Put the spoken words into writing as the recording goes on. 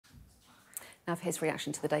Have his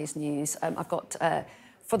reaction to the day's news. I've got,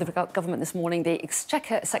 for the government this morning, the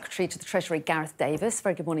Exchequer Secretary to the Treasury, Gareth Davies.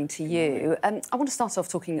 Very good morning to you. I want to start off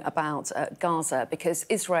talking about Gaza, because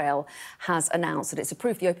Israel has announced that it's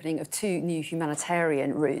approved the opening of 2 new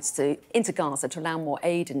humanitarian routes into Gaza to allow more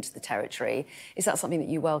aid into the territory. Is that something that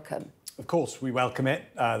you welcome? Of course, we welcome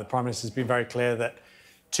it. The Prime Minister has been very clear that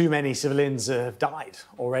too many civilians have died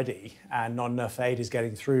already and not enough aid is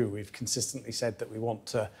getting through. We've consistently said that we want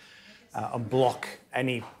to unblock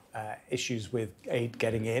any issues with aid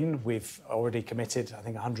getting in. We've already committed, I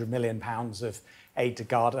think, £100 million of aid to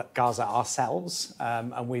Gaza ourselves,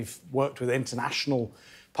 and we've worked with international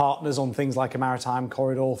partners on things like a maritime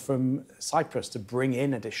corridor from Cyprus to bring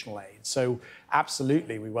in additional aid. So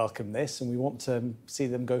absolutely, we welcome this and we want to see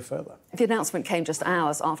them go further. The announcement came just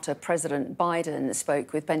hours after President Biden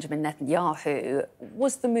spoke with Benjamin Netanyahu.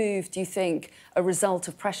 Was the move, do you think, a result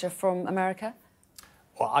of pressure from America?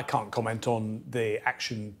 Well, I can't comment on the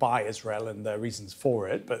action by Israel and the reasons for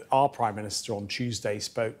it, but our Prime Minister on Tuesday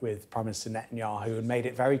spoke with Prime Minister Netanyahu and made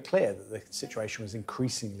it very clear that the situation was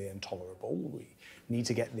increasingly intolerable. We need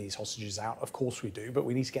to get these hostages out, of course we do, but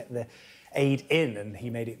we need to get the aid in, and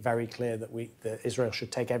he made it very clear that Israel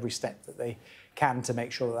should take every step that they can to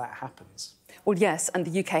make sure that that happens. Well, yes, and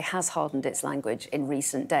the UK has hardened its language in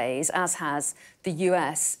recent days, as has the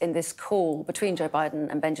US in this call between Joe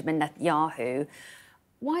Biden and Benjamin Netanyahu.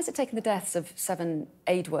 Why has it taken the deaths of 7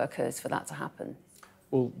 aid workers for that to happen?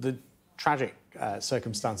 Well, the tragic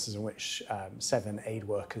circumstances in which 7 aid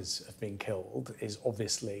workers have been killed is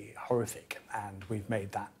obviously horrific, and we've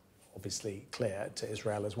made that obviously clear to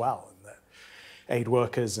Israel as well, and that aid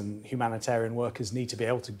workers and humanitarian workers need to be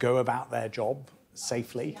able to go about their job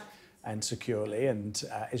safely and securely, and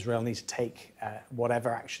Israel needs to take whatever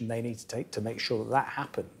action they need to take to make sure that that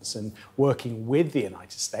happens. And working with the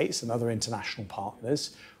United States and other international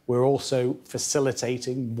partners, we're also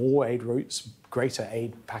facilitating more aid routes, greater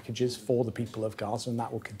aid packages for the people of Gaza, and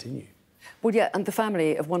that will continue. Well, yeah, and the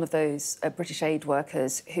family of one of those British aid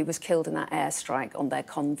workers who was killed in that airstrike on their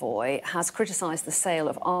convoy has criticised the sale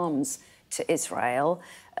of arms to Israel.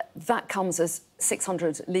 That comes as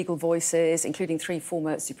 600 legal voices, including 3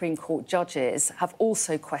 former Supreme Court judges, have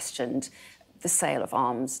also questioned the sale of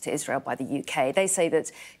arms to Israel by the UK. They say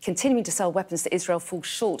that continuing to sell weapons to Israel falls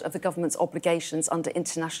short of the government's obligations under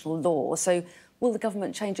international law. So will the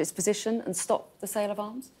government change its position and stop the sale of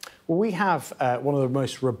arms? Well, we have one of the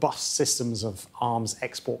most robust systems of arms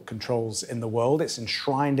export controls in the world. It's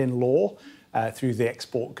enshrined in law through the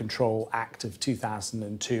Export Control Act of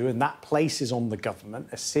 2002, and that places on the government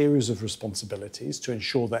a series of responsibilities to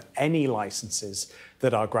ensure that any licences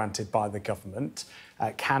that are granted by the government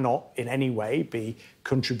cannot in any way be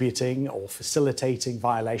contributing or facilitating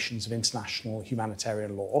violations of international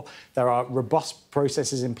humanitarian law. There are robust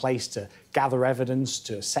processes in place to gather evidence,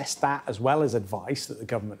 to assess that, as well as advice that the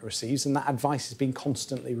government receives, and that advice is being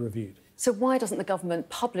constantly reviewed. So why doesn't the government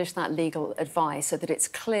publish that legal advice so that it's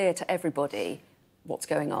clear to everybody what's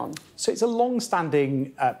going on? So it's a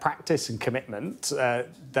long-standing practice and commitment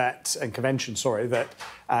and convention, that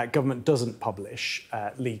government doesn't publish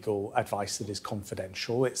legal advice that is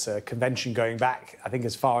confidential. It's a convention going back, I think,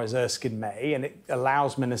 as far as Erskine May, and it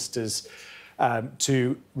allows ministers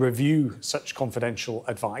to review such confidential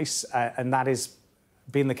advice, and that has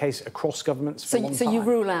been the case across governments for a long time. So you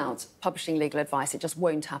rule out publishing legal advice, it just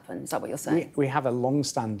won't happen, is that what you're saying? We have a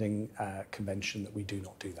long-standing convention that we do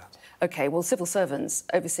not do that. OK, well, civil servants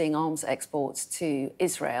overseeing arms exports to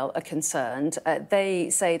Israel are concerned. They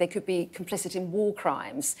say they could be complicit in war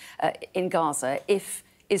crimes in Gaza if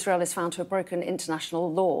Israel is found to have broken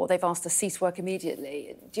international law. They've asked to cease work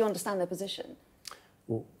immediately. Do you understand their position?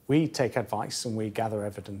 Well, we take advice and we gather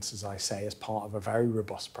evidence, as I say, as part of a very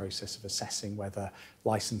robust process of assessing whether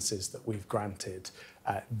licences that we've granted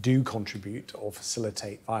do contribute or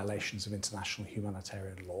facilitate violations of international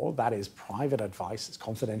humanitarian law. That is private advice, it's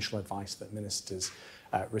confidential advice that ministers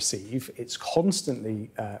receive. It's constantly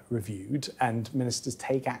reviewed, and ministers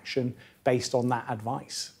take action based on that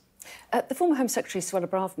advice. The former Home Secretary, Suella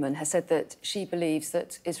Braverman, has said that she believes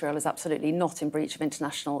that Israel is absolutely not in breach of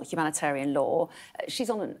international humanitarian law.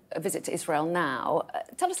 She's on a visit to Israel now.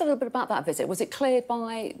 Tell us a little bit about that visit. Was it cleared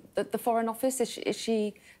by the Foreign Office? Is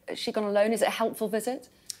she gone alone? Is it a helpful visit?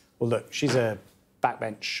 Well, look, she's a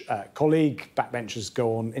backbench colleague. Backbenchers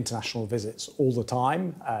go on international visits all the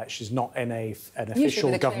time. She's not in an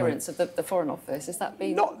official with the government. clearance of the Foreign Office, has that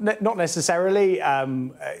been? Not necessarily.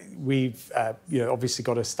 We've obviously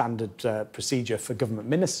got a standard procedure for government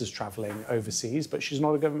ministers travelling overseas, but she's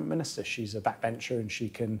not a government minister. She's a backbencher, and she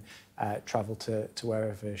can travel to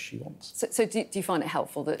wherever she wants. So do you find it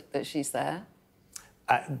helpful that she's there?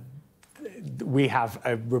 we have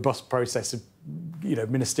a robust process of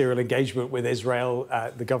ministerial engagement with Israel.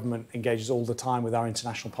 The government engages all the time with our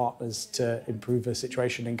international partners to improve the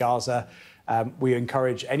situation in Gaza. We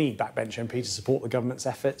encourage any backbench MP to support the government's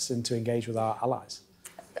efforts and to engage with our allies.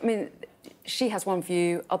 I mean, she has one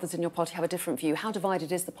view, others in your party have a different view. How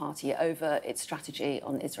divided is the party over its strategy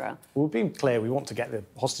on Israel? Well, we've been clear. We want to get the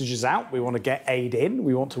hostages out. We want to get aid in.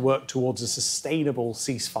 We want to work towards a sustainable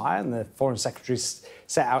ceasefire. And the Foreign Secretary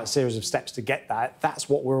set out a series of steps to get that. That's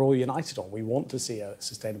what we're all united on. We want to see a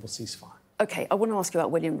sustainable ceasefire. OK, I want to ask you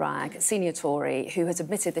about William Wragg, senior Tory, who has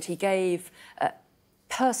admitted that he gave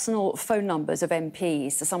personal phone numbers of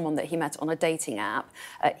MPs to someone that he met on a dating app.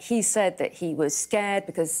 He said that he was scared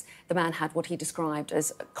because the man had what he described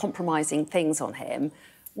as compromising things on him.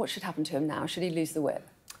 What should happen to him now? Should he lose the whip?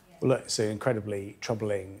 Well, look, it's an incredibly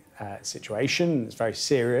troubling situation. It's very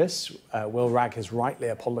serious. Will Wragg has rightly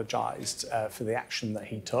apologised for the action that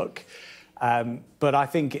he took. But I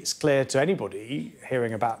think it's clear to anybody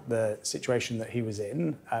hearing about the situation that he was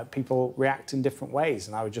in, people react in different ways.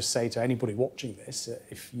 And I would just say to anybody watching this,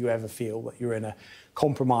 if you ever feel that you're in a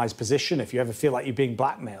compromised position, if you ever feel like you're being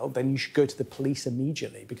blackmailed, then you should go to the police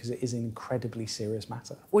immediately, because it is an incredibly serious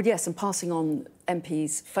matter. Well, yes, and passing on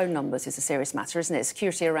MPs' phone numbers is a serious matter, isn't it?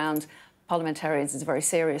 Security around parliamentarians is a very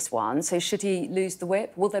serious one. So should he lose the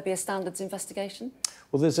whip? Will there be a standards investigation?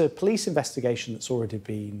 Well, there's a police investigation that's already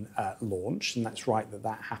been launched, and that's right that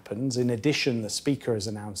that happens. In addition, the Speaker has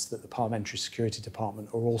announced that the Parliamentary Security Department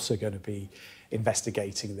are also going to be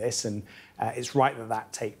investigating this, and it's right that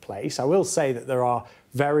that take place. I will say that there are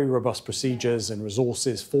very robust procedures and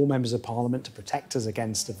resources for members of Parliament to protect us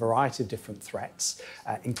against a variety of different threats,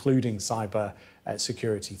 including cyber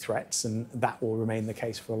security threats, and that will remain the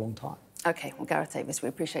case for a long time. OK, well, Gareth Davies, we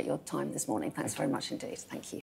appreciate your time this morning. Thanks very much indeed. Thank you.